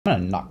I'm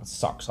gonna knock the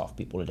socks off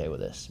people today with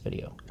this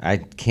video. I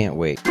can't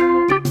wait.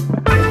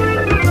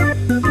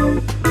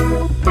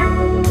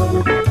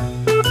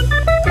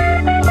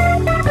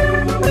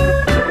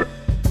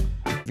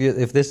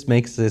 If this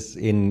makes this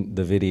in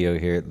the video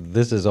here,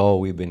 this is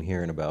all we've been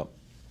hearing about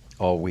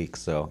all week.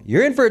 So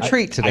you're in for a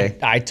treat today.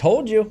 I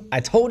told you.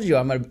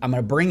 I'm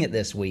gonna bring it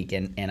this week,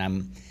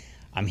 and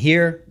I'm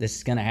here. This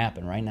is gonna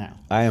happen right now.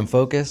 I am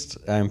focused.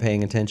 I'm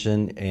paying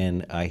attention,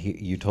 and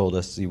you told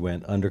us you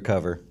went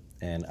undercover.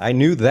 And I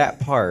knew that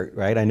part,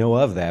 right? I know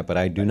of that, but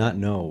I do not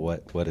know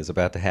what is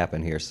about to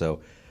happen here.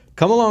 So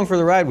come along for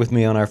the ride with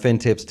me on our Fin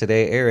Tips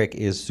today. Eric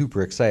is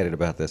super excited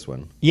about this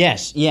one.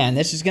 Yes, yeah, and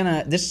this is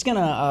gonna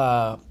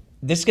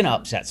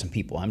upset some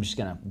people. I'm just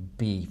gonna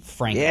be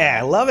frank. Yeah,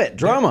 I love it.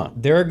 Drama.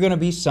 There are gonna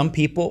be some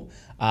people.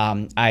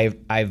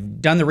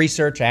 I've done the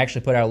research. I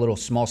actually put out a little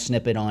small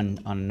snippet on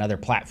another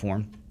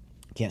platform.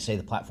 Can't say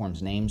the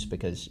platform's names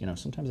because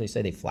sometimes they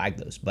say they flag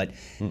those, but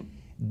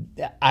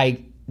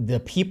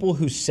the people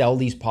who sell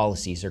these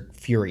policies are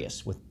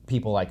furious with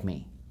people like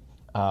me,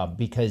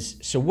 because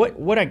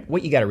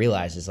what you got to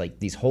realize is, like,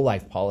 these whole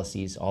life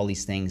policies, all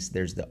these things.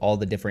 There's all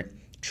the different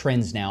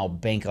trends now.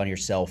 Bank on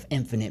yourself,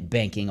 infinite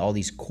banking, all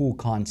these cool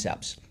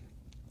concepts,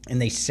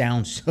 and they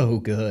sound so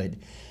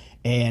good.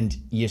 And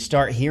you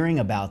start hearing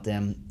about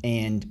them,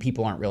 and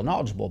people aren't real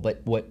knowledgeable.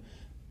 But what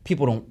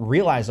people don't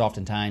realize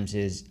oftentimes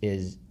is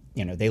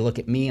they look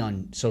at me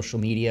on social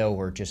media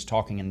or just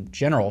talking in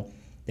general.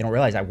 They don't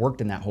realize I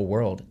worked in that whole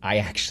world. I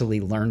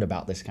actually learned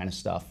about this kind of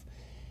stuff.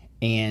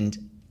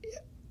 And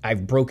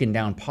I've broken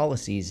down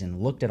policies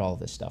and looked at all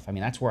this stuff. I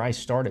mean, that's where I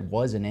started,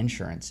 was in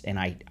insurance. And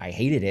I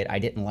hated it.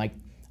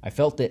 I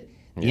felt that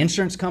the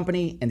insurance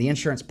company and the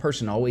insurance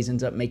person always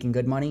ends up making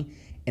good money.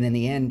 And in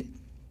the end,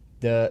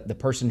 the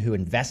person who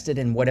invested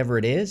in whatever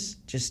it is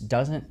just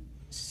doesn't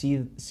see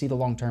the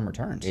long-term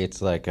returns.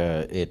 It's like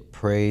it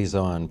preys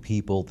on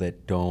people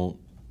that don't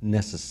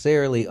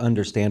necessarily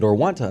understand or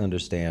want to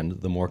understand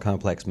the more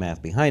complex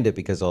math behind it,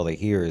 because all they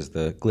hear is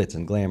the glitz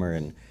and glamour.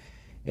 And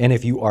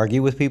if you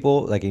argue with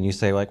people, and you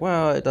say,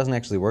 well, it doesn't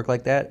actually work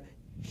like that,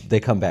 they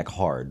come back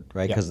hard,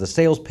 right? Because the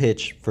sales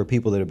pitch for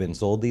people that have been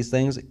sold these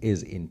things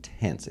is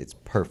intense. It's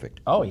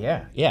perfect. Oh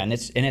yeah, and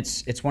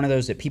it's one of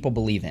those that people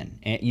believe in.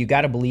 And you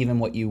got to believe in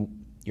what you're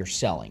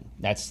selling.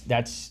 I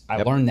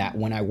learned that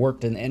when I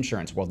worked in the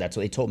insurance world. That's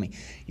what they told me.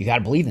 You got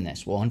to believe in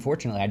this. Well,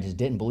 unfortunately, I just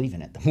didn't believe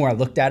in it. The more I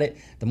looked at it,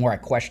 the more I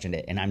questioned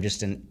it. And I'm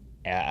just a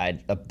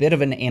bit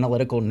of an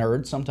analytical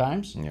nerd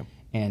sometimes. Yep.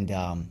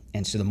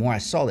 And so the more I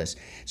saw this,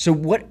 so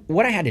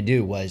what I had to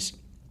do was,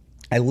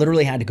 I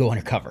literally had to go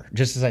undercover,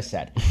 just as I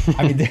said.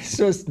 I mean, this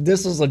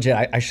was legit.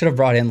 I should have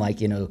brought in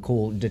a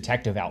cool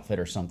detective outfit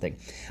or something.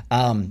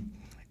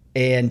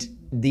 And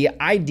the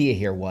idea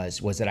here was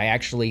that I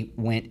actually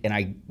went, and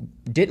I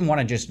didn't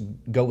want to just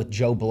go with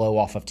Joe Blow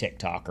off of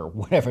TikTok or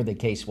whatever the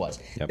case was.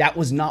 Yep. That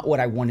was not what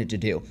I wanted to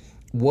do.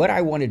 What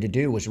I wanted to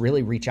do was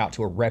really reach out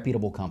to a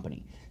reputable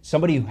company,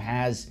 somebody who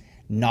has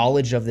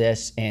knowledge of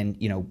this and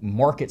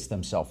markets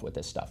themselves with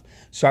this stuff.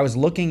 So I was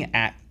looking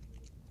at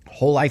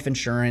whole life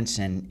insurance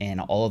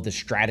and all of the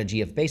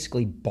strategy of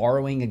basically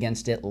borrowing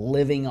against it,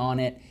 living on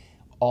it,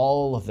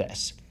 all of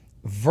this,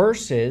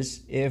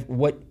 versus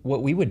what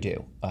we would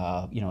do,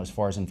 as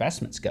far as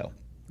investments go.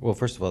 Well,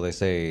 first of all, they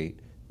say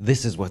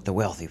this is what the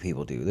wealthy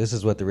people do. This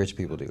is what the rich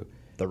people do.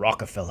 The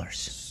Rockefellers.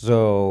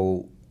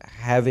 So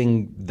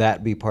having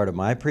that be part of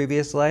my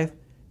previous life,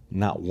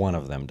 not one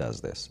of them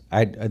does this.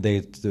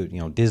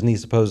 Disney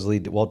supposedly,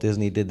 Walt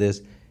Disney did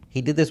this.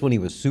 He did this when he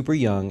was super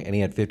young, and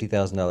he had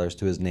 $50,000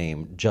 to his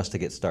name just to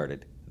get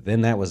started.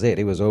 Then that was it.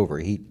 It was over.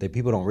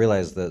 People don't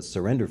realize the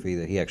surrender fee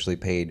that he actually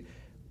paid,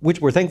 which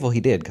we're thankful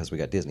he did because we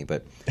got Disney.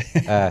 But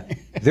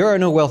there are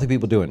no wealthy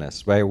people doing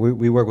this, right?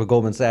 We work with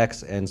Goldman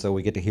Sachs, and so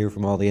we get to hear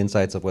from all the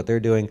insights of what they're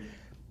doing.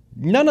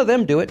 None of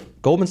them do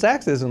it. Goldman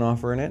Sachs isn't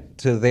offering it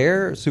to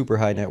their super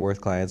high net worth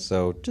clients.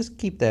 So just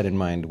keep that in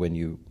mind when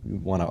you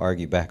want to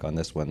argue back on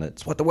this one.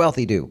 That's what the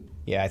wealthy do.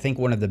 Yeah, I think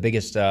one of the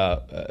biggest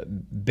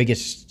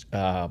targets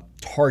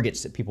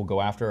that people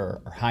go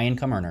after are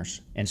high-income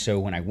earners. And so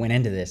when I went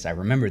into this, I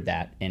remembered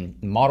that and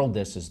modeled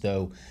this as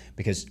though,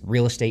 because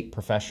real estate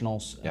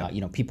professionals,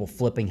 people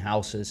flipping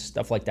houses,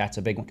 stuff like that's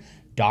a big one.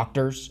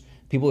 Doctors,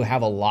 people who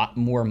have a lot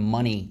more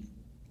money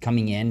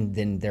coming in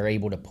than they're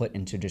able to put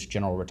into just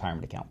general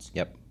retirement accounts.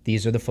 Yep.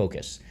 These are the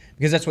focus,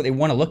 because that's what they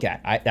want to look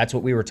at. That's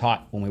what we were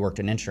taught when we worked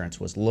in insurance,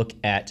 was look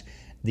at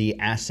the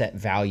asset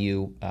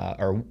value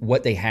or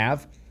what they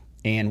have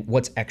and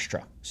what's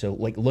extra. So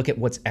look at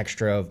what's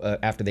extra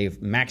after they've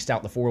maxed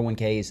out the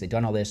 401ks, they've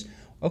done all this.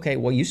 Okay,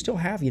 well, you still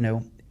have,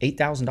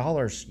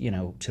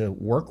 $8,000, to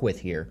work with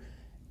here.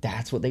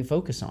 That's what they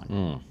focus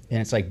on.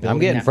 And it's like, I'm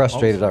getting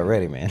frustrated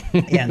already, man.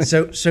 Yeah, and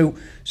so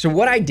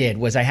what I did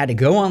was I had to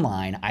go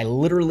online. I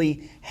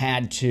literally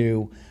had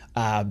to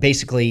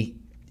basically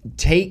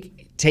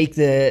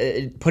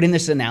put in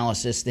this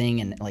analysis thing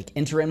and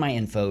enter in my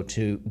info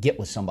to get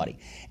with somebody.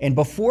 And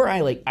before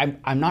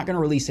I'm not going to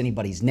release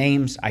anybody's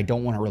names. I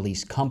don't want to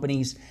release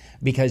companies,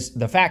 because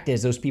the fact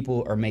is those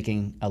people are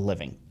making a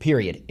living,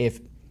 period.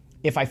 If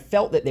if I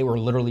felt that they were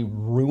literally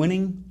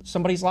ruining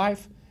somebody's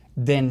life,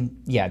 then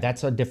yeah,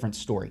 that's a different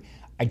story.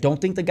 I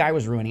don't think the guy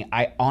was ruining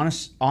it.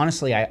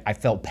 Honestly, I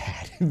felt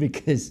bad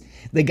because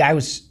the guy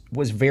was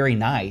very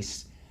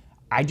nice.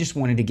 I just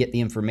wanted to get the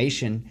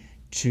information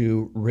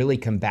to really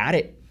combat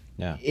it.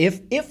 Yeah.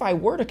 If I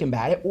were to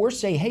combat it, or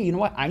say, hey, you know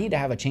what, I need to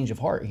have a change of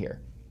heart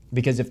here,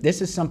 because if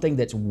this is something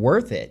that's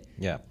worth it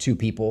to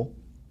people,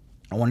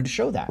 I wanted to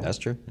show that. That's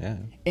true. Yeah.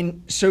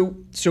 And so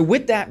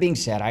with that being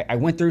said, I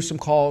went through some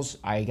calls.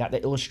 I got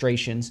the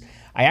illustrations.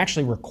 I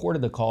actually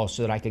recorded the call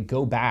so that I could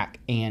go back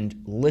and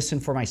listen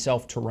for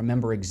myself to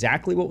remember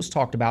exactly what was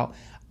talked about.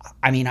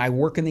 I mean, I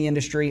work in the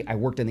industry. I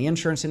worked in the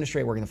insurance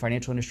industry. I work in the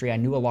financial industry. I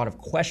knew a lot of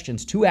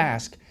questions to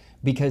ask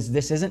because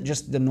this isn't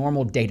just the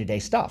normal day-to-day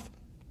stuff.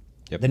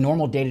 Yep. The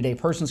normal day-to-day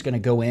person's going to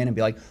go in and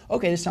be like,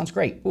 okay, this sounds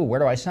great. Ooh, where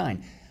do I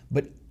sign?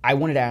 But I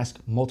wanted to ask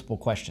multiple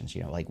questions,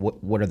 you know, like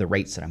what are the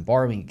rates that I'm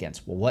borrowing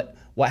against? Well,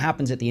 what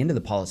happens at the end of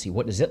the policy?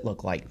 What does it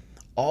look like?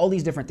 All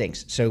these different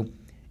things. So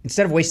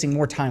instead of wasting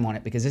more time on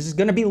it, because this is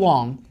going to be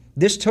long,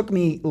 this took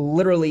me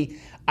literally,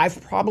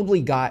 I've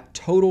probably got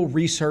total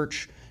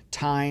research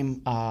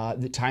time,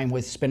 the time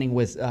with spending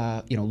with,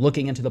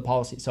 looking into the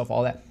policy itself,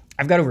 all that.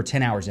 I've got over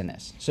 10 hours in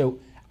this. So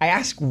I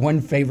ask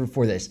one favor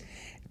for this.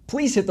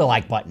 Please hit the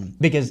like button,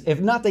 because if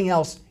nothing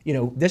else, you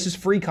know, this is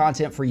free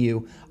content for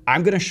you.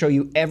 I'm going to show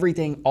you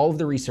everything, all of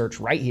the research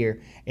right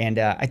here, and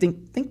I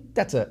think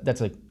that's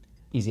a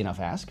easy enough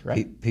ask,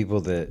 right?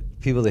 People that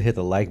hit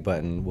the like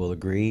button will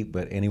agree,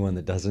 but anyone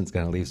that doesn't is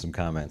going to leave some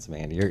comments,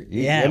 man.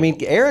 I mean,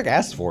 Eric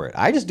asked for it.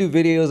 I just do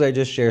videos. I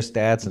just share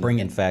stats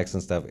and facts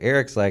and stuff.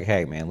 Eric's like,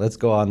 hey, man, let's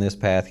go on this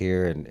path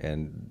here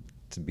and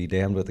to be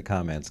damned with the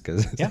comments,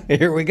 because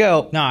here we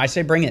go. No, I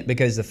say bring it,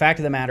 because the fact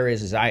of the matter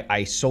is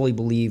I solely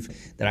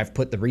believe that I've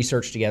put the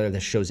research together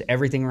that shows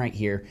everything right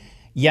here.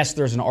 Yes,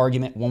 there's an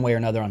argument one way or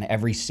another on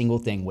every single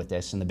thing with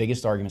this, and the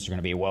biggest arguments are going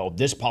to be, well,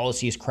 this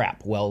policy is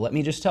crap. Well, let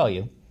me just tell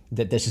you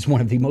that this is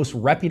one of the most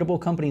reputable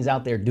companies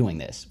out there doing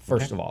this,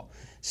 first of all.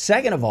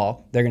 Second of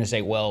all, they're going to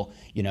say, well,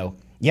 you know,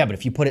 yeah, but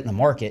if you put it in the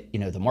market, you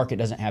know, the market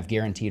doesn't have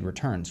guaranteed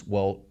returns.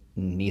 Well,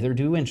 neither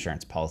do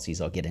insurance policies.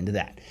 I'll get into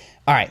that.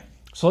 All right.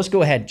 So let's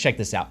go ahead and check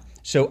this out.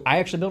 So I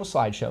actually built a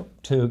slideshow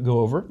to go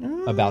over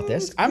about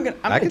this. I'm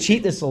gonna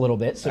cheat this a little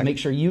bit, so make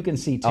sure you can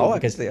see too. Oh,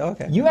 because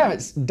okay. You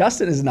haven't.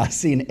 Dustin has not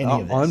seen any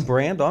of this. On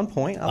brand, on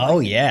point.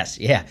 Yes,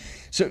 yeah.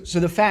 So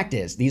the fact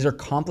is, these are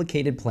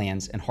complicated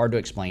plans and hard to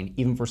explain,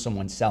 even for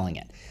someone selling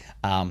it.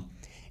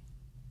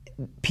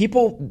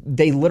 People,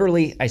 they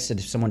literally, I said,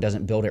 if someone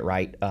doesn't build it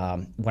right,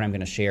 what I'm going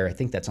to share, I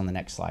think that's on the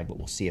next slide, but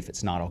we'll see if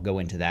it's not. I'll go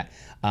into that.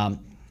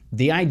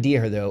 The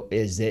idea, though,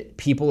 is that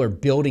people are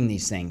building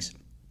these things,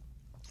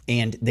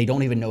 and they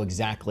don't even know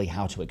exactly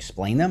how to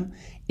explain them.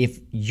 If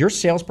your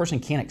salesperson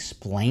can't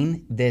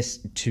explain this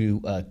to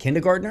a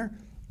kindergartner,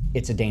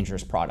 it's a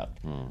dangerous product.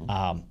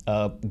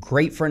 A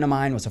great friend of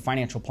mine was a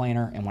financial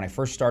planner, and when I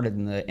first started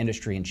in the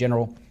industry in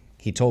general,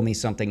 he told me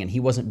something, and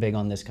he wasn't big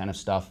on this kind of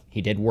stuff.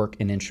 He did work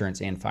in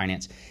insurance and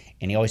finance,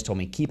 and he always told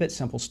me, keep it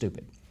simple,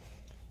 stupid.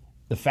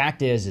 The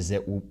fact is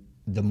that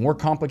the more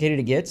complicated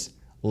it gets,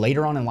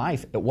 later on in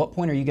life, at what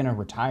point are you going to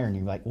retire and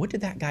you're like, what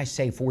did that guy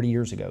say 40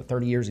 years ago,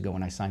 30 years ago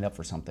when I signed up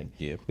for something?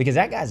 Yep. Because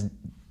that guy's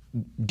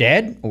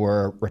dead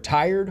or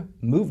retired,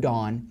 moved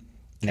on,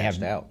 and they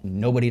have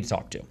nobody to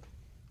talk to.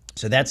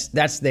 So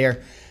that's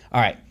there.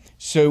 All right.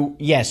 So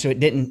yeah, so I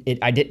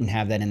didn't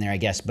have that in there, I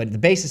guess. But the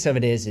basis of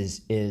it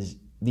is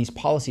these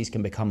policies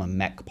can become a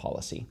MEC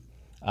policy.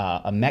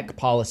 A MEC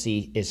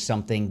policy is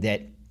something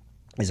that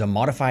is a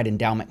modified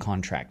endowment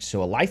contract.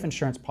 So a life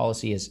insurance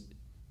policy is,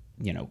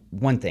 you know,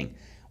 one thing.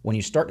 When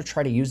you start to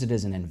try to use it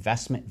as an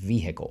investment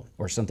vehicle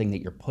or something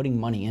that you're putting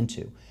money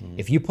into,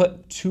 if you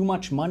put too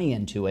much money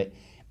into it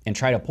and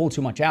try to pull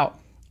too much out,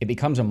 it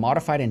becomes a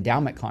modified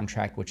endowment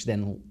contract, which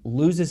then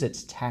loses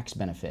its tax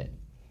benefit.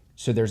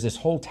 So there's this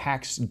whole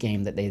tax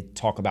game that they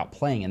talk about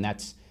playing, and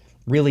that's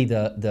really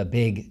the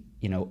big,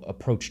 you know,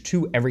 approach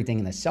to everything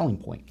in the selling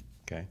point.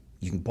 Okay.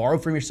 You can borrow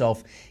from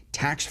yourself,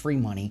 tax-free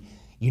money.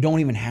 You don't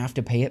even have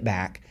to pay it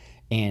back.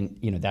 And,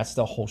 you know, that's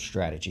the whole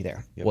strategy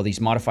there. Yep. Well,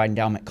 these modified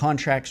endowment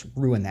contracts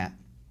ruin that.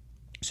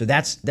 So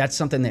that's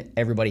something that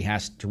everybody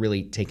has to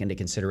really take into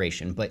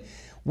consideration. But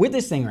with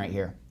this thing right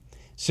here,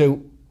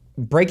 so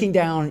breaking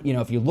down, you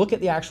know, if you look at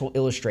the actual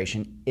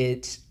illustration,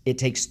 it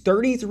takes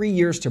 33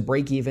 years to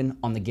break even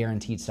on the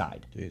guaranteed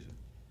side. Jesus.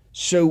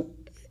 So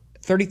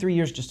 33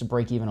 years just to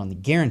break even on the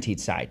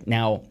guaranteed side.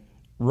 Now,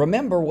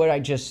 remember what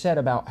I just said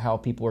about how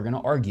people are going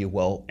to argue,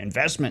 well,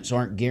 investments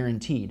aren't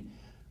guaranteed.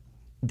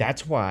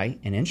 That's why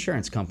an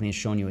insurance company is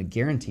showing you a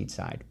guaranteed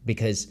side,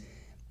 because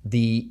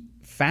the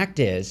fact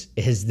is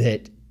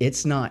that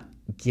it's not,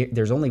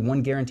 there's only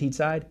one guaranteed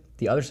side.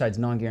 The other side's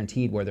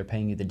non-guaranteed, where they're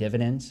paying you the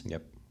dividends.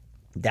 Yep.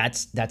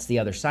 That's the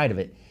other side of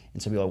it.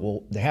 And so people are like,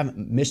 well, they haven't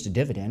missed a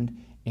dividend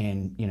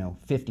in, you know,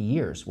 50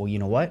 years. Well, you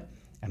know what?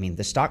 I mean,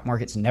 the stock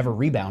market's never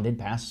rebounded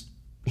past,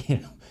 you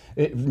know,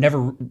 it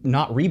never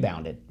not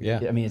rebounded.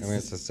 Yeah. I mean,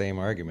 it's the same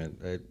argument,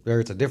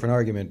 or it's a different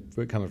argument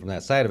coming from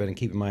that side of it. And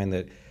keep in mind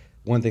that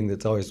one thing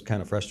that's always kind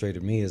of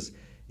frustrated me is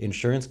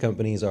insurance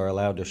companies are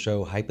allowed to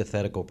show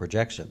hypothetical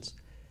projections,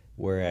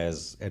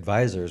 whereas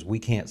advisors, we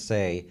can't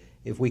say,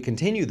 if we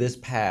continue this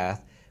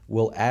path,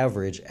 we'll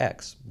average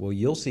X. Well,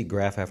 you'll see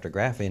graph after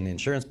graph in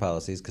insurance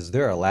policies because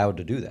they're allowed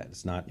to do that.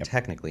 It's not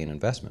technically an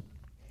investment.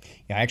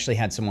 Yeah, I actually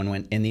had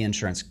someone in the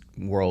insurance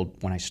world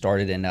when I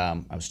started, and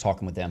I was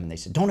talking with them, and they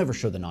said, "Don't ever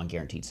show the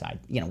non-guaranteed side.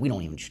 We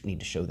don't even need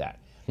to show that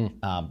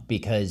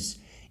because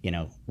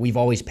we've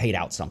always paid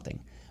out something."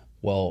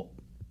 Well,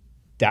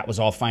 that was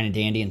all fine and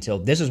dandy until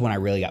this is when I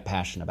really got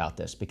passionate about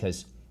this,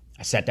 because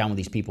I sat down with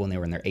these people and they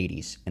were in their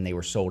 80s, and they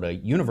were sold a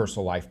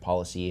universal life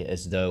policy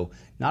as though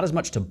not as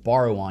much to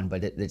borrow on,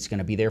 but it's going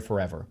to be there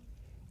forever.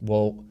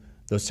 Well,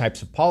 those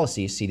types of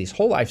policies, see, these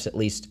whole lives at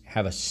least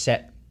have a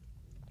set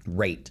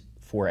rate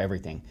for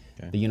everything.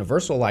 Okay. The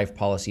universal life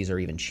policies are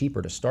even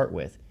cheaper to start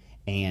with,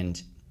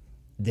 and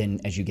then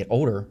as you get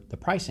older, the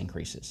price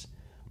increases.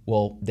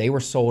 Well, they were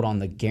sold on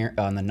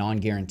the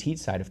non-guaranteed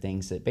side of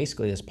things that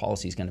basically this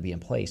policy is going to be in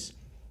place.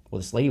 Well,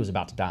 this lady was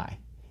about to die,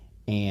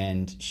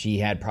 and she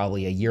had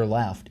probably a year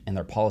left, and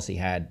their policy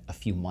had a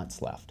few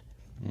months left.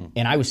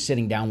 And I was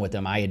sitting down with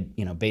them. I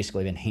had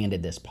basically been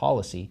handed this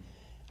policy.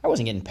 I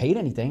wasn't getting paid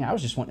anything. I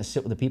was just wanting to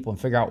sit with the people and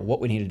figure out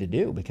what we needed to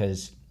do,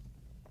 because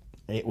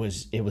it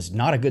was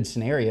not a good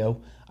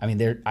scenario. I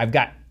mean, I've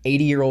got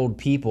 80-year-old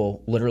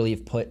people literally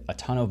have put a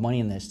ton of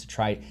money in this to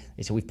try.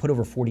 They said, we've put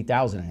over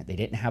 $40,000 in it. They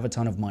didn't have a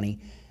ton of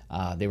money.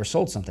 They were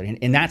sold something.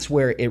 And that's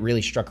where it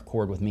really struck a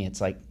chord with me. It's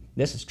like,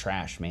 this is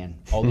trash, man.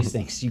 All these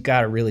things, you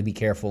got to really be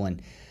careful.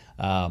 And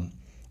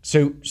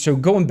so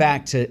going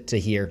back to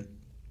here,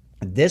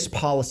 this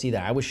policy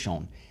that I was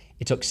shown,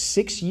 it took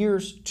 6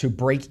 years to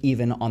break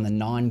even on the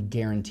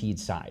non-guaranteed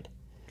side.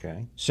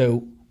 Okay.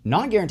 So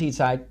non-guaranteed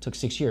side took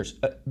 6 years.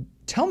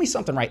 Tell me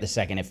something right this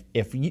second.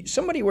 If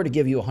somebody were to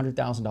give you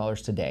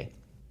 $100,000 today,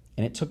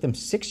 and it took them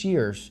 6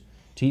 years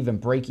to even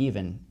break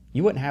even,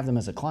 you wouldn't have them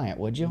as a client,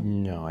 would you?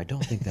 No, I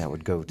don't think that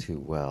would go too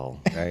well.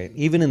 Right?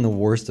 Even in the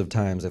worst of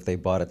times, if they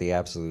bought at the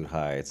absolute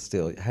high, it's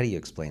still, how do you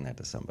explain that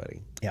to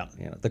somebody? Yeah.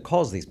 The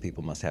calls these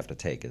people must have to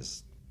take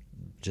is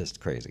just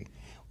crazy.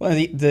 Well,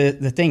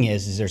 the thing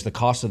is there's the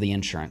cost of the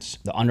insurance,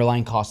 the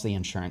underlying cost of the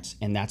insurance,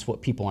 and that's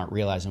what people aren't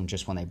realizing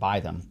just when they buy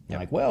them. They're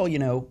like, well,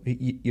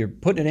 you're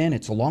putting it in.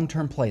 It's a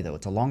long-term play, though.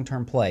 It's a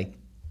long-term play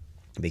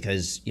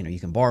because, you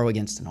can borrow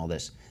against and all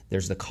this.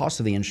 There's the cost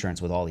of the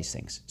insurance with all these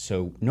things.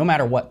 So no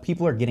matter what,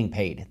 people are getting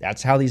paid.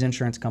 That's how these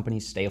insurance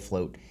companies stay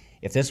afloat.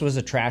 If this was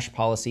a trash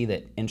policy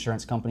that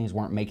insurance companies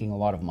weren't making a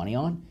lot of money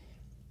on,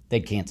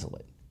 they'd cancel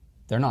it.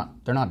 They're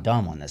not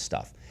dumb on this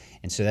stuff.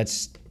 And so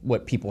that's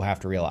what people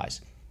have to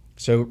realize.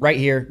 So right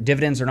here,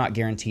 dividends are not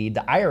guaranteed.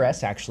 The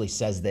IRS actually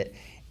says that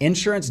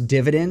insurance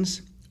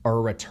dividends are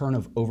a return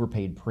of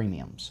overpaid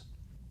premiums.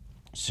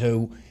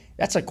 So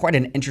that's quite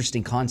an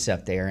interesting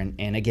concept there.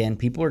 And again,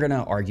 people are going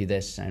to argue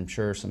this. I'm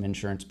sure some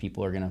insurance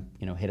people are going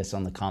to hit us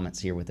on the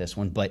comments here with this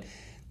one. But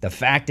the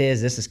fact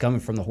is, this is coming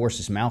from the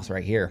horse's mouth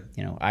right here.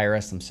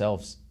 IRS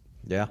themselves.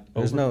 Yeah,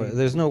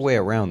 there's no way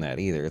around that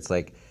either. It's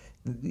like,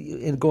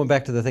 and going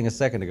back to the thing a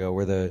second ago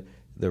where the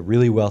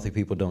really wealthy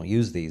people don't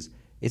use these,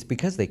 it's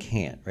because they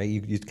can't, right?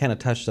 You kind of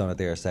touched on it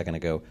there a second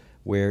ago,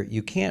 where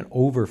you can't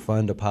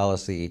overfund a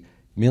policy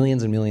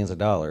millions and millions of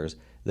dollars,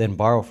 then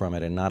borrow from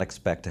it and not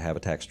expect to have a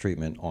tax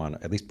treatment on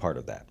at least part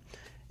of that.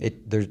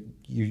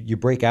 You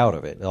break out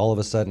of it. All of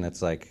a sudden,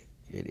 it's like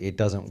it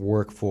doesn't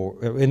work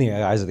in the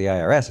eyes of the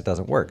IRS. It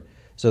doesn't work.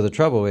 So the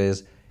trouble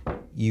is,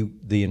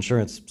 the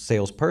insurance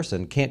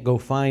salesperson can't go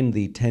find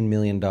the $10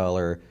 million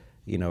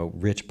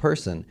rich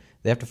person.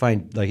 They have to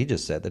find, like he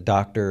just said, the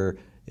doctor.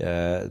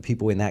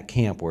 People in that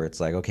camp where it's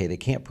like, okay, they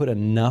can't put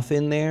enough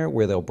in there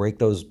where they'll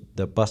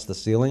bust the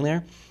ceiling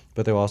there,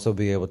 but they'll also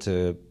be able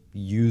to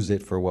use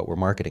it for what we're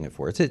marketing it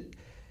for.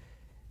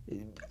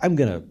 I'm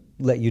gonna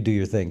let you do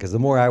your thing, because the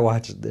more I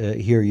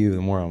hear you,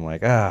 the more I'm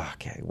like,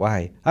 okay,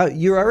 why?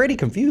 You're already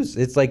confused.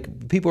 It's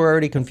like people are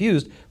already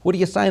confused. What are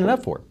you signing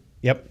up for?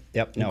 Yep.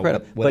 No,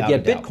 incredible. But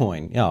yet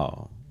Bitcoin,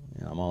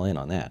 I'm all in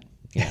on that.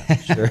 Yeah,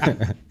 sure.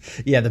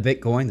 Yeah, the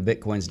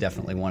Bitcoin's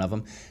definitely one of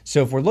them.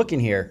 So if we're looking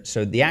here,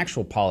 so the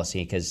actual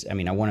policy, because I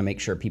want to make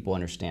sure people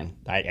understand,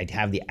 I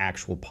have the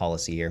actual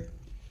policy here.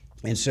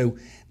 And so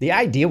the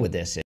idea with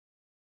this is,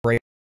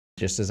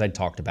 just as I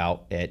talked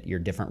about at your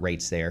different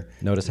rates there.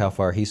 Notice how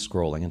far he's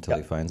scrolling until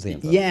he finds the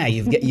info. Yeah,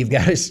 you've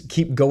got to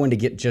keep going to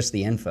get just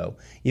the info.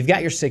 You've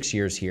got your 6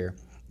 years here.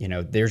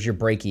 There's your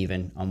break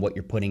even on what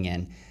you're putting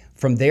in.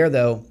 From there,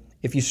 though,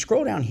 if you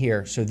scroll down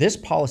here, so this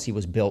policy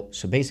was built,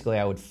 so basically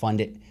I would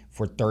fund it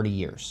for 30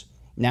 years.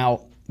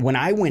 Now, when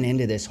I went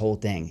into this whole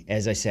thing,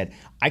 as I said,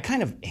 I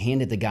kind of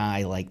handed the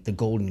guy like the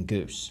golden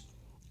goose.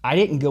 I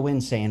didn't go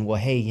in saying, well,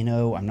 hey,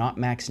 I'm not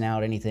maxing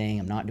out anything.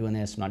 I'm not doing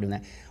this. I'm not doing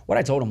that. What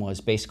I told him was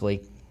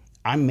basically,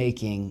 I'm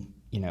making,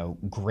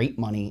 great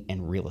money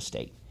in real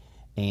estate.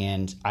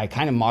 And I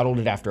kind of modeled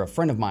it after a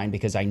friend of mine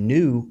because I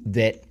knew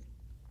that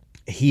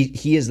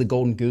he is the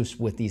golden goose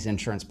with these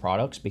insurance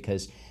products,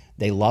 because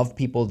they love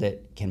people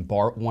that can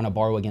want to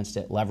borrow against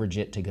it, leverage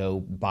it to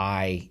go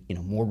buy,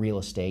 more real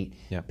estate,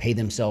 pay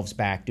themselves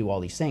back, do all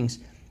these things.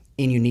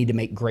 and you need to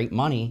make great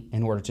money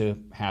in order to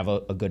have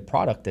a good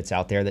product that's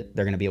out there that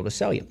they're going to be able to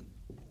sell you.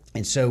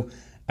 And so,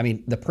 I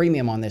mean, the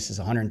premium on this is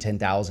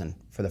 $110,000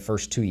 for the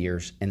first 2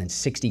 years, and then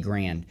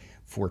 $60,000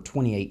 for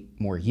 28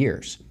 more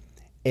years.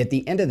 At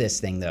the end of this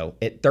thing, though,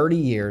 at 30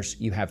 years,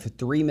 you have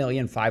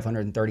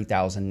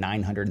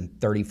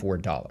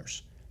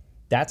 $3,530,934.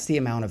 That's the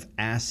amount of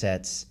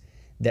assets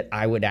that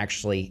I would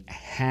actually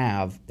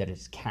have that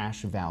is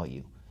cash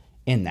value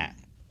in that.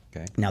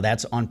 Okay. Now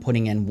that's on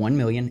putting in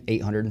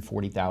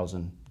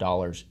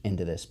 $1,840,000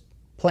 into this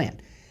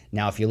plan.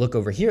 Now, if you look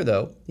over here,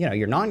 though, you know,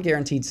 your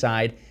non-guaranteed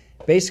side,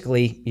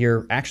 basically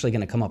you're actually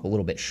going to come up a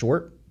little bit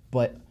short,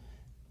 but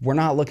we're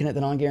not looking at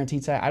the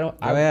non-guaranteed side.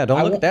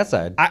 Don't look at that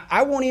side.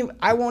 I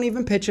won't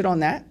even pitch it on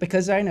that,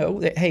 because I know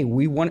that, hey,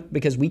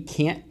 because we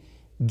can't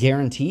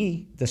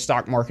guarantee the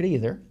stock market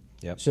either.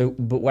 Yep. So,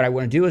 but what I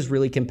want to do is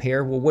really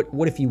compare, well,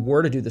 what if you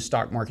were to do the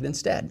stock market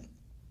instead?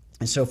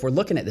 And so if we're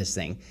looking at this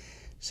thing,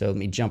 so let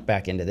me jump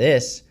back into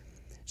this.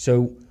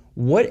 So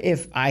what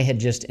if I had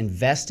just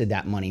invested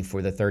that money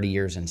for the 30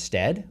 years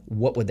instead?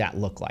 What would that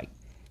look like?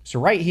 So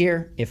right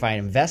here, if I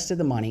invested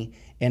the money,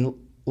 and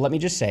let me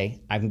just say,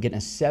 I'm getting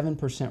a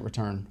 7%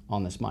 return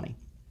on this money.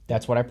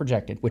 That's what I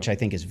projected, which I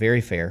think is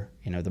very fair.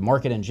 You know, the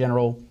market in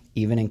general,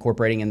 even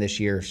incorporating in this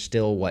year,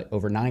 still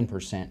over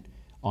 9%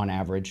 on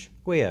average.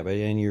 Well, yeah, but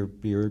and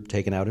you're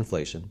taking out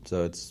inflation,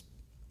 so that's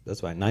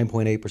fine.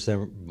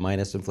 9.8%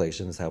 minus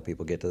inflation is how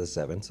people get to the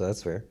 7, so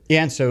that's fair.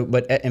 Yeah, and so,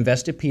 but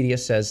Investopedia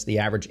says the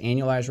average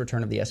annualized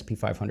return of the S&P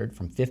 500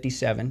 from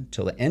 57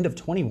 till the end of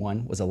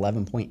 21 was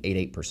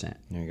 11.88%.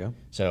 There you go.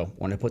 So,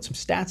 wanted to put some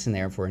stats in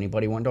there for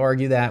anybody wanting to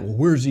argue that. Well,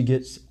 where's he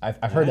get?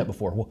 I've heard that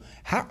before. Well,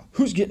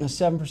 who's getting a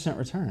 7%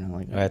 return? I'm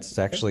like, that's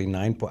actually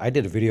 9. I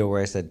did a video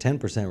where I said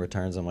 10%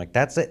 returns. I'm like,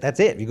 that's it. That's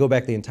it. If you go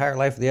back the entire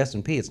life of the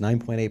S&P, it's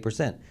 9.8%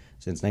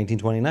 since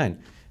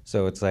 1929.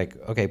 So it's like,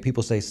 okay,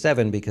 people say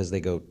 7 because they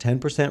go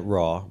 10%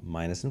 raw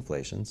minus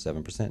inflation,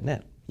 7%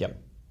 net.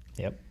 Yep.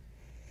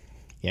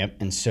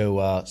 And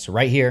so, so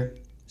right here,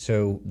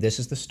 so this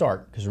is the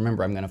start, because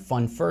remember, I'm going to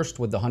fund first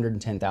with the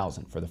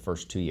 $110,000 for the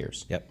first 2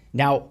 years. Yep.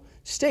 Now,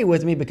 stay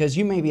with me, because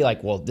you may be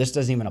like, well, this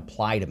doesn't even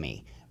apply to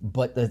me.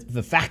 But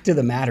the fact of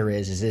the matter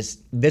is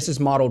this is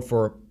modeled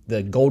for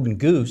the golden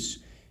goose.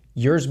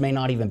 Yours may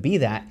not even be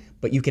that,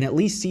 but you can at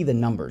least see the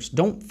numbers.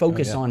 Don't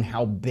focus on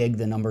how big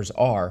the numbers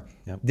are.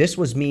 Yep. This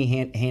was me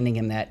handing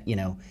him that, you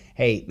know,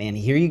 hey, man,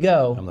 here you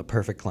go. I'm the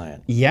perfect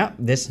client. Yeah,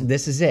 this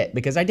is it,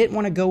 because I didn't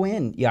want to go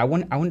in. Yeah, I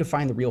wanted to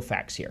find the real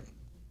facts here.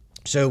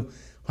 So,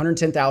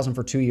 $110,000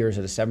 for 2 years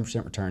at a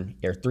 7% return,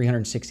 you're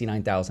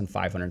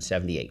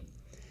 $369,578.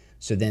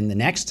 So then the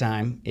next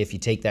time, if you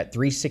take that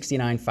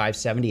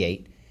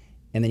 $369,578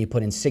 and then you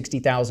put in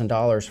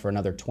 $60,000 for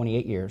another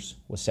 28 years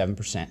with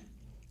 7%,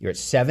 you're at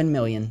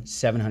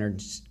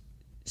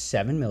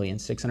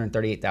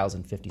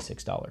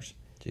 $7,638,056.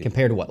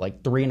 Compared to what,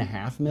 like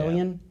 $3.5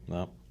 million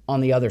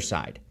on the other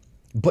side.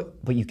 But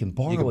you can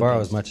borrow. You can borrow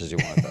as much as you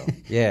want, though.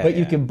 Yeah. But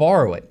you can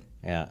borrow it.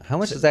 Yeah. How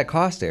much does that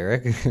cost,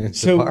 Eric,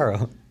 to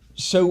borrow?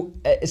 So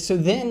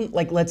then,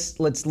 like, let's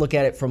look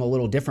at it from a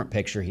little different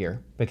picture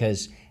here,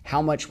 because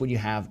how much would you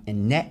have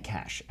in net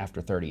cash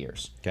after 30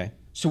 years? Okay.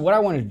 So what I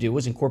wanted to do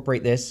was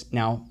incorporate this.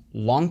 Now,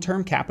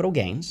 long-term capital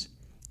gains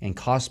and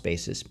cost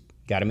basis,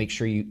 got to make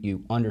sure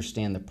you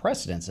understand the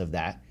precedence of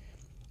that.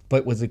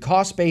 But with the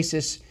cost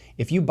basis,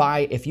 if you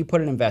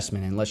put an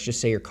investment in, let's just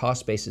say your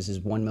cost basis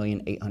is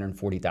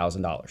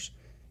 $1,840,000,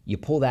 you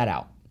pull that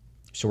out.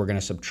 So we're going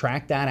to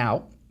subtract that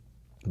out.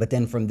 But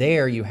then from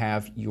there, you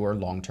have your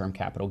long-term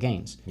capital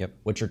gains,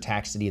 which are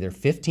taxed at either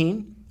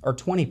 15 or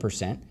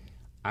 20%.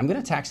 I'm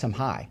going to tax them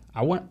high.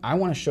 I want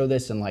to show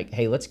this in, like,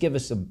 hey, let's give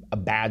us a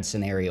bad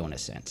scenario in a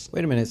sense.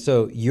 Wait a minute.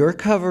 So you're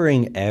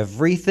covering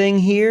everything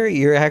here?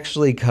 You're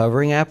actually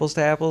covering apples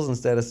to apples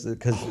instead of,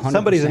 because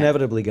somebody's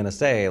inevitably going to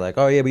say, like,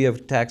 oh yeah, but you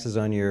have taxes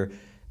on your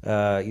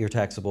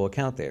taxable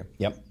account there.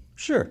 Yep.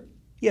 Sure.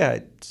 Yeah,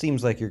 it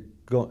seems like you're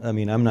going. I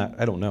mean,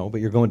 I don't know,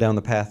 but you're going down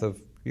the path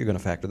of you're going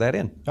to factor that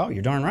in. Oh,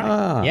 you're darn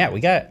right.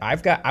 Yeah,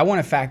 I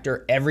want to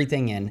factor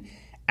everything in,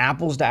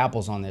 apples to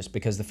apples on this,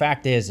 because the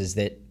fact is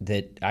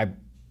that I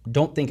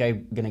don't think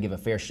I'm going to give a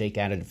fair shake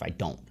at it if I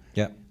don't.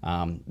 Yeah.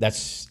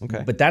 That's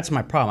okay. But that's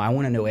my problem. I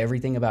want to know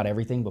everything about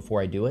everything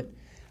before I do it.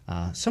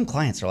 Some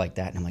clients are like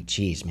that, and I'm like,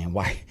 geez, man,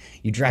 why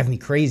you drive me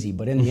crazy?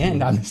 But in the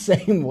end, I'm the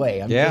same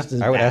way. I'm just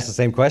as I would bad. ask the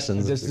same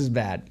questions. Just as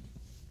bad.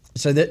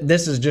 So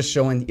this is just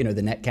showing,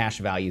 the net cash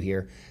value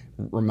here.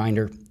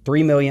 Reminder: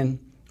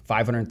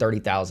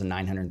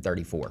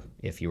 $3,530,934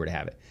 if you were to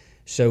have it.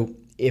 So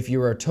if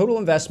you're a total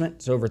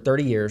investment, so over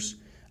 30 years,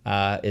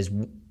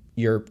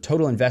 your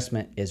total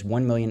investment is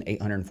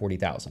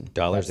 $1,840,000.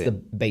 That's the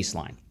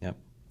baseline. Yep.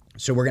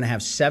 So we're going to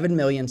have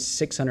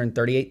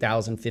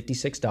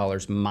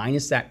 $7,638,056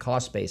 minus that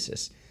cost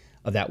basis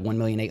of that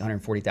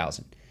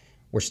 $1,840,000.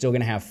 We're still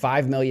going to have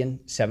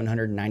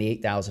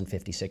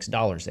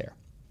 $5,798,056 there.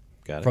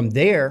 Got it. From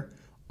there,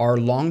 our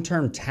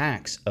long-term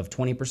tax of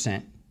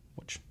 20%,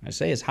 which I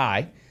say is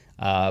high,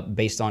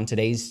 based on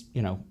today's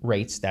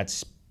rates,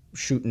 that's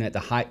shooting at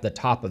the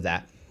top of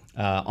that.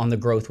 on the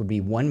growth would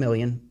be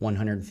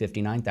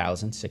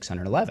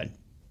 1,159,611.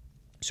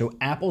 So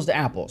apples to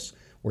apples,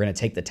 we're going to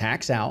take the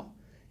tax out,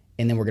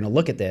 and then we're going to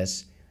look at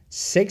this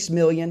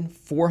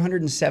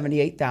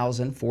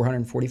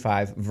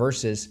 6,478,445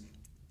 versus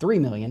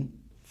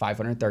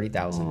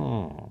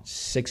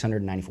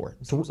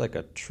 3,530,694. Seems like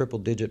a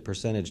triple-digit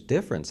percentage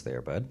difference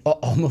there, bud.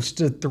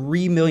 Almost a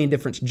 3 million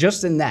difference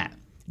just in that.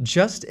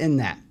 Just in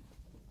that.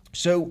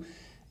 So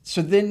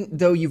then,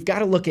 though, you've got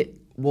to look at,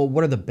 well,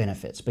 what are the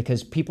benefits?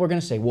 Because people are going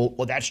to say, well,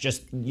 that's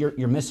just,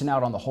 you're missing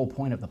out on the whole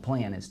point of the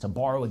plan is to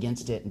borrow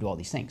against it and do all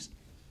these things.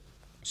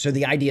 So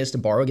the idea is to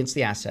borrow against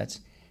the assets,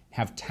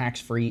 have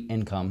tax-free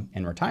income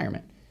in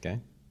retirement. Okay.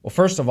 Well,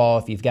 first of all,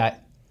 if you've got,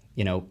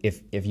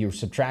 if you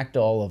subtract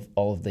all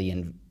of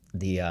the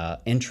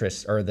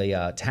interest or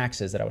the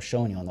taxes that I was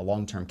showing you on the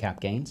long-term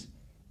cap gains,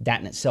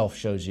 that in itself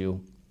shows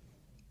you.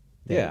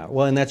 Yeah,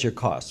 well, and that's your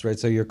cost, right?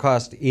 So your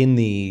cost in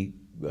the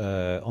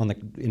on the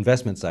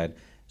investment side.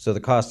 So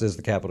the cost is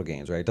the capital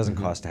gains, right? It doesn't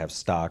cost to have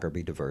stock or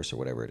be diverse or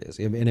whatever it is.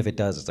 And if it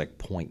does, it's like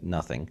point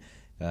nothing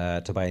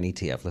to buy an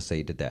ETF. Let's say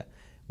you did that.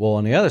 Well,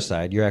 on the other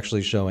side, you're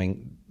actually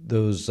showing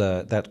those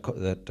that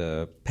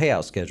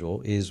payout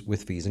schedule is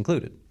with fees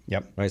included.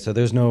 Yep. Right. So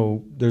there's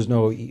no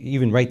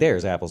even right there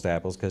is apples to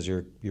apples because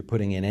you're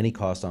putting in any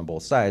cost on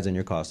both sides, and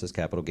your cost is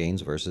capital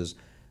gains versus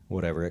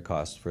whatever it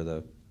costs for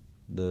the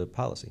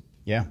policy.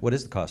 Yeah. What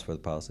is the cost for the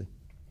policy?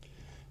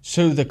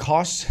 So the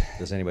cost.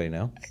 Does anybody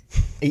know?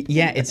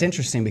 Yeah, it's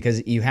interesting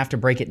because you have to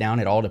break it down.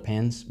 It all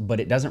depends, but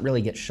it doesn't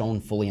really get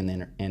shown fully in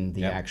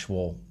the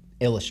actual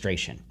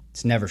illustration.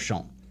 It's never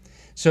shown.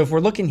 So if we're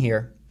looking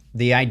here,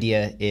 the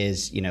idea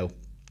is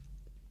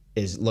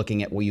is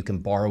looking at where you can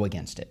borrow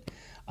against it.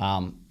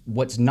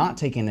 What's not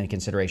taken into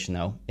consideration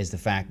though is the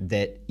fact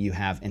that you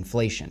have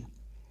inflation.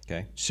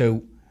 Okay.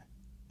 So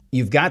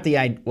you've got the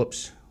idea.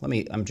 Whoops.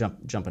 I'm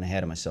jumping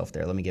ahead of myself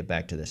there. Let me get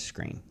back to this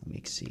screen. Let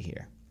me see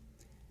here.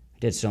 I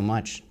did so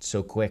much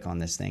so quick on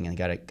this thing and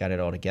got it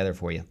all together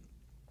for you.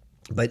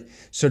 But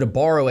so to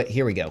borrow it,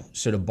 here we go.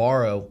 So to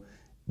borrow,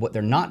 what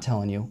they're not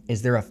telling you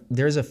is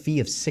there's a fee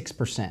of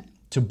 6%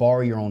 to borrow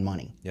your own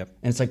money. Yep.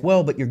 And it's like,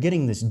 well, but you're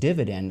getting this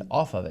dividend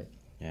off of it.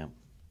 Yeah.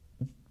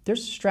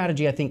 There's a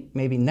strategy I think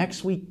maybe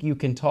next week you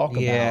can talk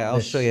about. Yeah, I'll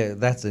show you.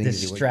 That's an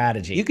this easy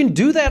strategy. You can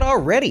do that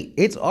already.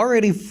 It's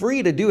already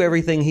free to do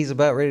everything he's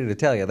about ready to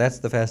tell you. That's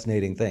the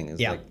fascinating thing. It's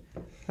like,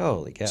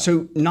 holy cow.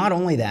 So not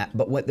only that,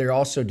 but what they're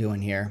also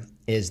doing here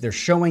is they're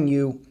showing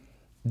you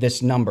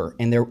this number.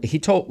 And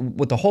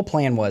what the whole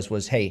plan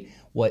was, hey,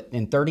 what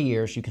in 30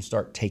 years you can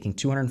start taking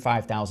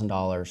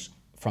 $205,000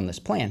 from this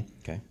plan.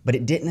 Okay. But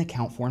it didn't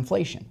account for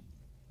inflation.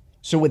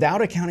 So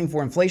without accounting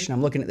for inflation,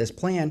 I'm looking at this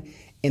plan,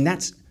 and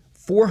that's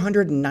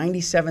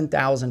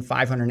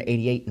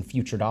 $497,588 in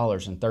future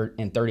dollars in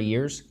 30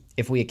 years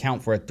if we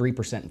account for a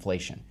 3%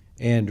 inflation.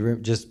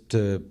 And just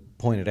to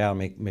point it out,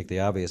 make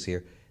the obvious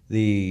here,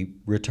 the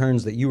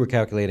returns that you were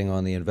calculating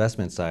on the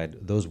investment side,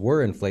 those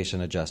were inflation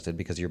adjusted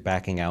because you're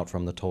backing out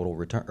from the total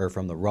return or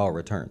from the raw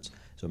returns.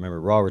 So remember,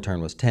 raw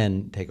return was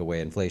 10, take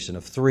away inflation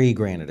of 3.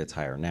 Granted, it's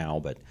higher now,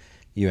 but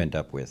you end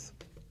up with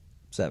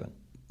 7.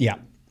 Yeah.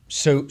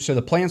 So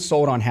the plan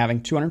sold on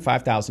having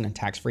 $205,000 in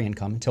tax-free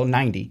income until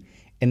 90,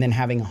 and then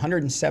having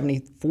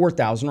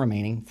 $174,000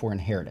 remaining for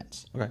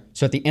inheritance. Okay.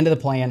 So at the end of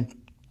the plan,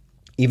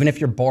 even if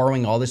you're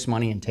borrowing all this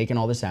money and taking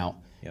all this out,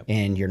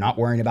 and you're not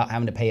worrying about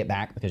having to pay it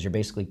back because you're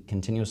basically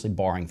continuously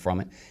borrowing from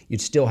it,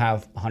 you'd still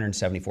have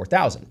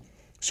 $174,000.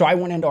 So I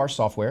went into our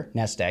software,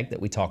 Nest Egg,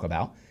 that we talk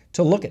about,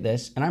 to look at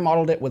this, and I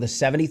modeled it with a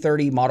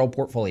 70-30 model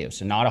portfolio,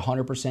 so not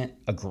 100%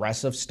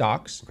 aggressive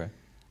stocks. Okay.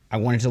 I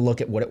wanted to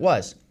look at what it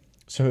was.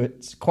 So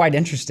it's quite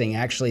interesting,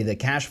 actually, the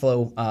cash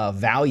flow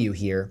value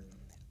here,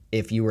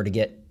 if you were to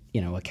get,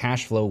 a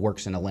cash flow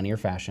works in a linear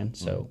fashion,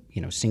 so,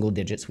 single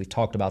digits, we've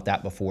talked about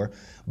that before,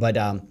 but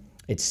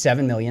it's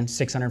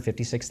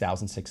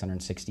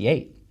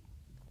 $7,656,668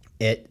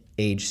 at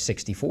age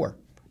 64,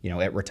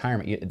 at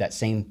retirement, that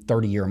same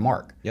 30-year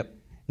mark. Yep.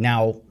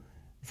 Now,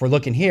 if we're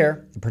looking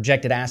here, the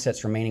projected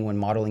assets remaining when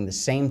modeling the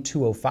same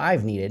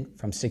 205 needed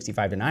from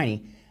 65 to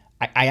 90,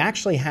 I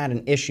actually had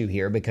an issue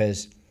here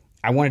because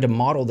I wanted to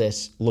model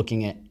this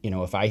looking at,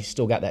 if I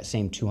still got that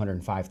same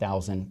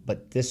 205,000,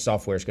 but this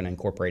software is going to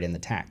incorporate in the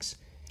tax.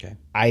 Okay.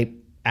 I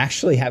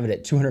actually have it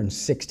at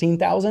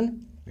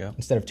 216,000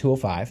 instead of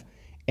 205.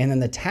 And then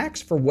the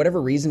tax, for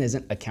whatever reason,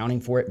 isn't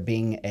accounting for it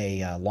being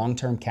a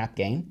long-term cap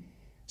gain.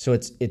 So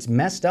it's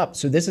messed up.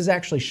 So this is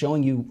actually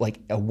showing you like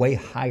a way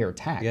higher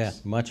tax. Yeah,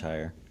 much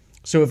higher.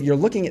 So if you're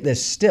looking at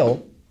this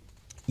still,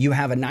 you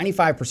have a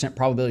 95%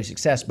 probability of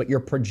success, but your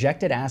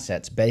projected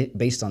assets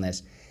based on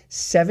this,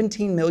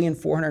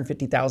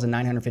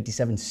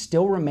 17,450,957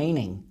 still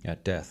remaining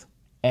At death.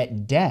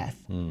 at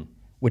death,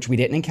 which we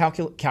didn't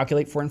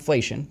calculate for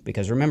inflation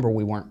because remember,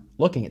 we weren't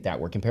looking at that.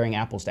 We're comparing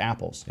apples to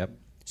apples. Yep.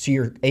 So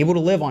you're able to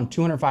live on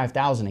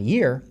 $205,000 a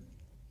year,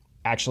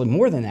 actually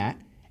more than that,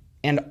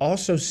 and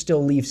also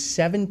still leave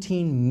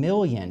 $17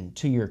 million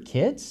to your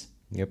kids.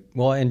 Yep.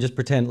 Well, and just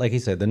pretend, like he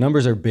said, the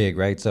numbers are big,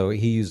 right? So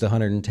he used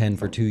 110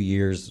 for 2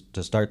 years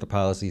to start the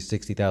policy,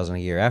 60,000 a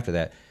year after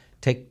that.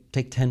 take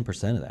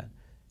 10% of that.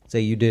 Say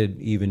you did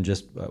even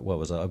just what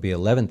was it? It'd be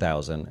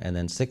 11,000 and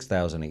then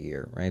 6,000 a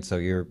year, right? So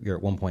you're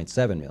at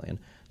 1.7 million.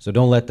 So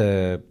don't let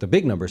the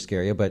big number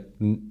scare you, but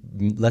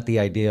let the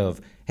idea of,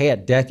 hey,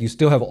 at death you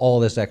still have all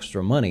this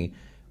extra money,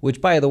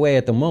 which by the way,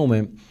 at the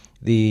moment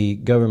the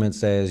government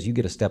says you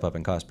get a step up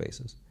in cost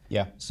basis.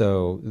 Yeah.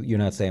 So you're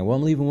not saying, well,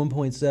 I'm leaving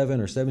 1.7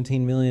 or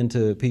 17 million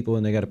to people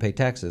and they got to pay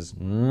taxes.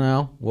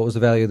 No. What was the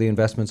value of the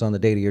investments on the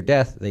date of your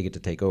death? They get to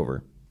take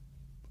over.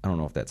 I don't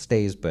know if that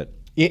stays, but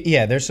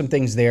yeah, there's some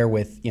things there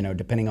with,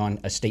 depending on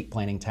estate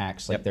planning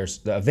tax, like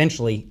there's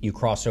eventually you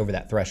cross over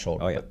that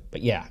threshold. Oh, yeah.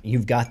 But yeah,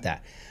 you've got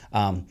that.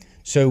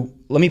 So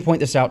let me point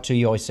this out to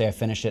you. You always say I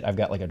finish it. I've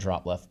got like a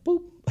drop left.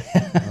 Boop.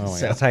 Oh,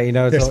 so, that's how you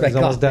know it's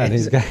almost done.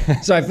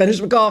 So I finished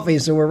with coffee,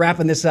 so we're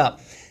wrapping this up.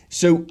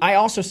 So I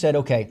also said,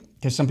 okay,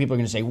 because some people are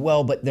going to say,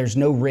 well, but there's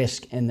no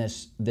risk in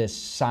this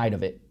side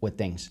of it with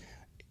things.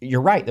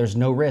 You're right, there's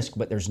no risk,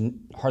 but there's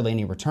hardly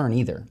any return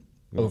either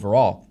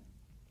overall.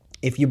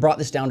 If you brought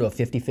this down to a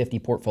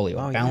 50-50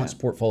 portfolio, a balanced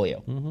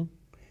portfolio,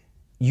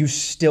 you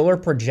still are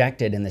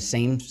projected in the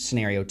same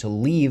scenario to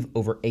leave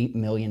over $8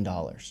 million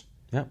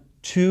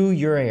to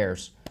your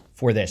heirs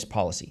for this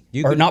policy.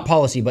 Or not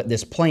policy, but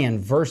this plan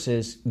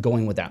versus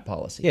going with that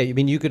policy. Yeah, I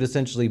mean, you could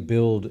essentially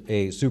build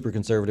a super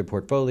conservative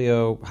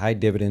portfolio, high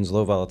dividends,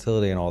 low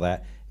volatility and all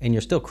that, and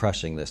you're still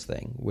crushing this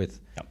thing with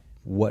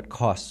what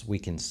costs we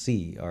can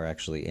see are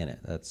actually in it.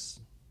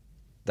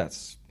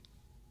 That's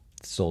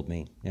sold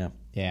me, yeah.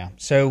 Yeah,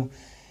 so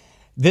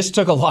this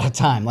took a lot of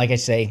time. Like I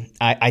say,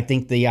 I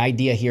think the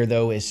idea here,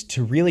 though, is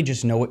to really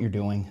just know what you're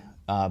doing.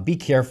 Be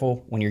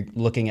careful when you're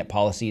looking at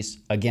policies.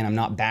 Again, I'm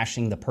not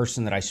bashing. The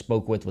person that I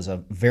spoke with was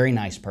a very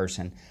nice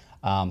person.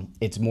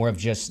 It's more of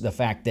just the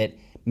fact that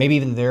maybe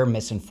even they're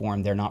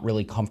misinformed. They're not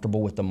really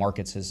comfortable with the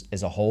markets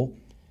as a whole.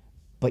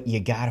 But you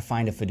got to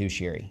find a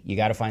fiduciary. You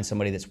got to find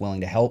somebody that's willing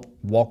to help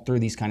walk through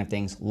these kind of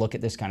things, look at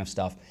this kind of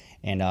stuff,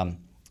 and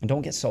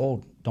don't get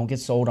sold. Don't get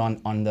sold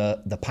on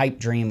the pipe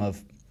dream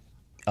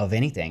of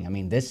anything. I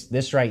mean,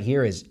 this right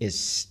here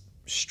is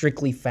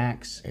strictly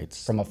facts.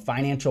 It's from a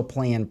financial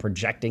plan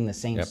projecting the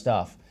same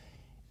stuff,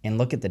 and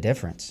look at the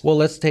difference. Well,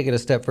 let's take it a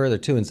step further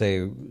too and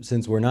say,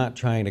 since we're not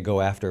trying to go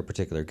after a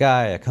particular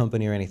guy, a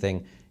company or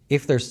anything,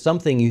 if there's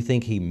something you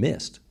think he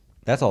missed,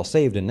 that's all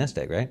saved in Nest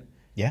Egg, right?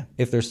 Yeah.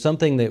 If there's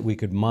something that we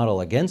could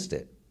model against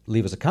it,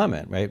 leave us a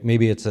comment, right?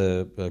 Maybe it's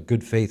a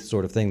good faith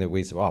sort of thing that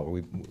we say,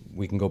 oh,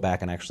 we can go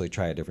back and actually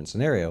try a different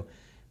scenario.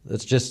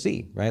 Let's just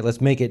see, right?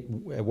 Let's make it,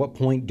 at what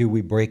point do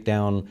we break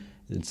down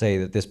and say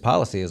that this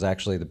policy is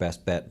actually the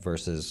best bet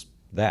versus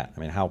that? I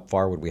mean, how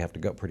far would we have to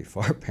go? Pretty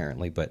far,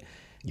 apparently, but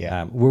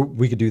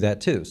we could do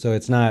that too. So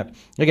it's not,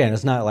 again,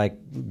 it's not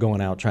like going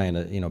out trying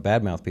to,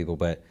 badmouth people,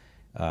 but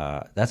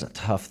that's a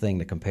tough thing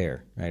to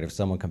compare, right? If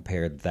someone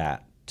compared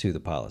that to the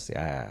policy,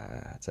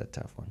 that's a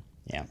tough one.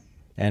 Yeah.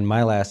 And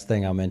my last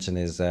thing I'll mention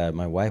is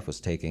my wife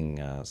was taking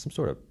some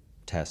sort of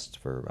test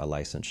for a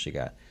license she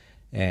got.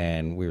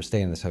 And we were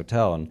staying in this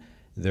hotel, and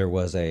there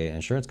was an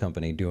insurance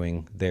company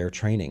doing their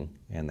training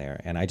in there.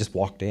 And I just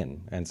walked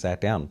in and sat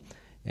down.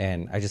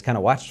 And I just kind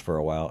of watched for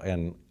a while.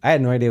 And I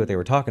had no idea what they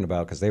were talking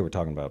about, because they were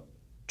talking about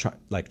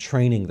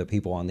training the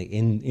people on the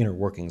inner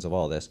workings of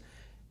all this.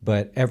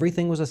 But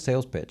everything was a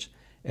sales pitch.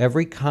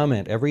 Every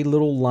comment, every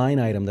little line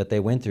item that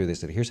they went through, they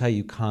said, here's how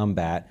you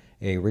combat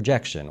a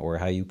rejection or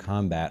how you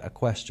combat a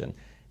question.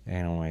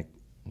 And I'm like,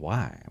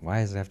 why? Why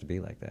does it have to be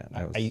like that?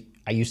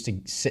 I used to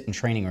sit in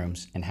training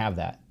rooms and have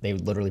that. They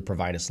would literally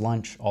provide us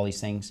lunch, all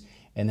these things.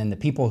 And then the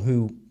people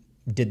who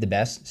did the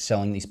best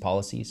selling these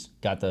policies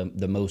got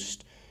the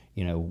most,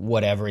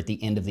 whatever at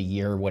the end of the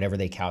year, whatever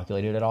they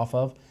calculated it off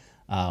of.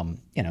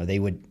 They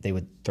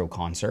would throw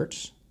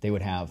concerts. They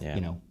would have,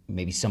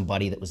 maybe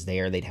somebody that was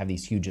there. They'd have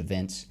these huge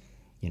events,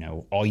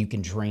 all you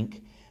can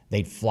drink.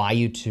 They'd fly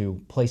you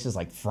to places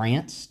like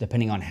France,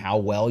 depending on how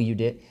well you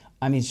did.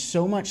 I mean,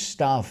 so much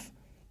stuff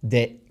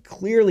that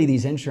clearly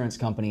these insurance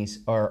companies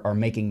are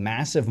making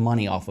massive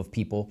money off of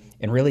people.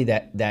 And really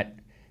that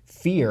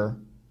fear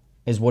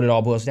is what it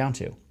all boils down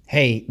to.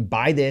 Hey,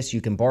 buy this,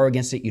 you can borrow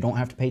against it, you don't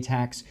have to pay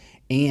tax,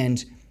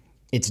 and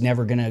it's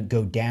never gonna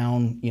go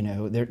down.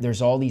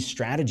 There's all these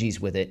strategies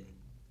with it.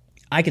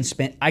 I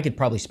could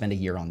probably spend a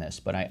year on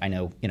this, but I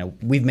know,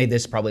 we've made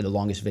this probably the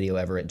longest video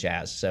ever at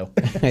Jazz, so.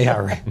 Yeah,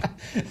 right.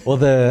 Well,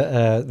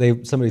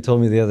 somebody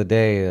told me the other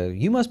day,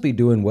 you must be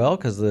doing well,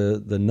 because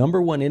the number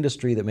one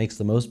industry that makes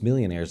the most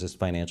millionaires is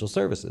financial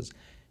services.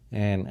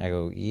 And I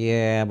go,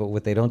 yeah, but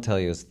what they don't tell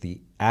you is the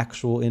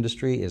actual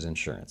industry is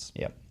insurance.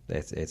 Yep.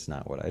 It's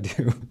not what I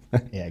do.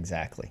 Yeah,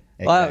 exactly.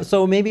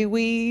 So maybe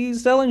we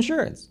sell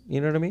insurance. You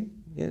know what I mean?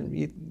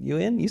 You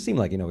in? You seem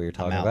like you know what you're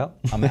talking about.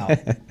 I'm out.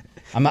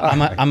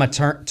 I'm a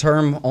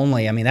term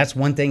only. I mean, that's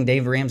one thing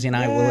Dave Ramsey and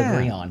I will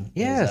agree on.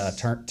 Yes.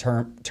 Is,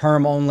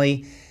 term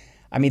only.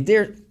 I mean,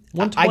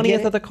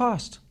 1/20th of the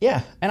cost.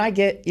 Yeah, and I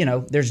get,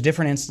 there's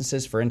different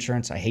instances for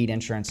insurance. I hate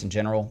insurance in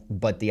general,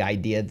 but the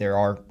idea there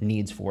are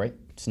needs for it.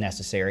 It's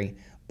necessary.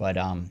 But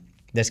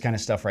this kind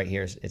of stuff right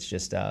here, it's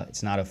just,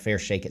 it's not a fair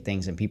shake at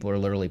things, and people are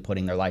literally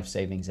putting their life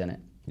savings in it.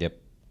 Yep.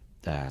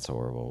 That's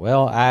horrible.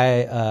 Well,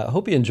 I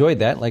hope you enjoyed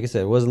that. Like I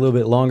said, it was a little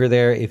bit longer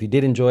there. If you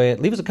did enjoy it,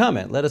 leave us a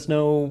comment. Let us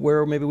know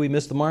where maybe we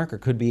missed the mark or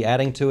could be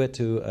adding to it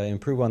to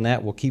improve on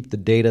that. We'll keep the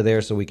data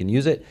there so we can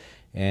use it.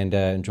 And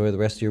enjoy the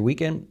rest of your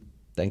weekend.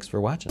 Thanks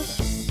for watching.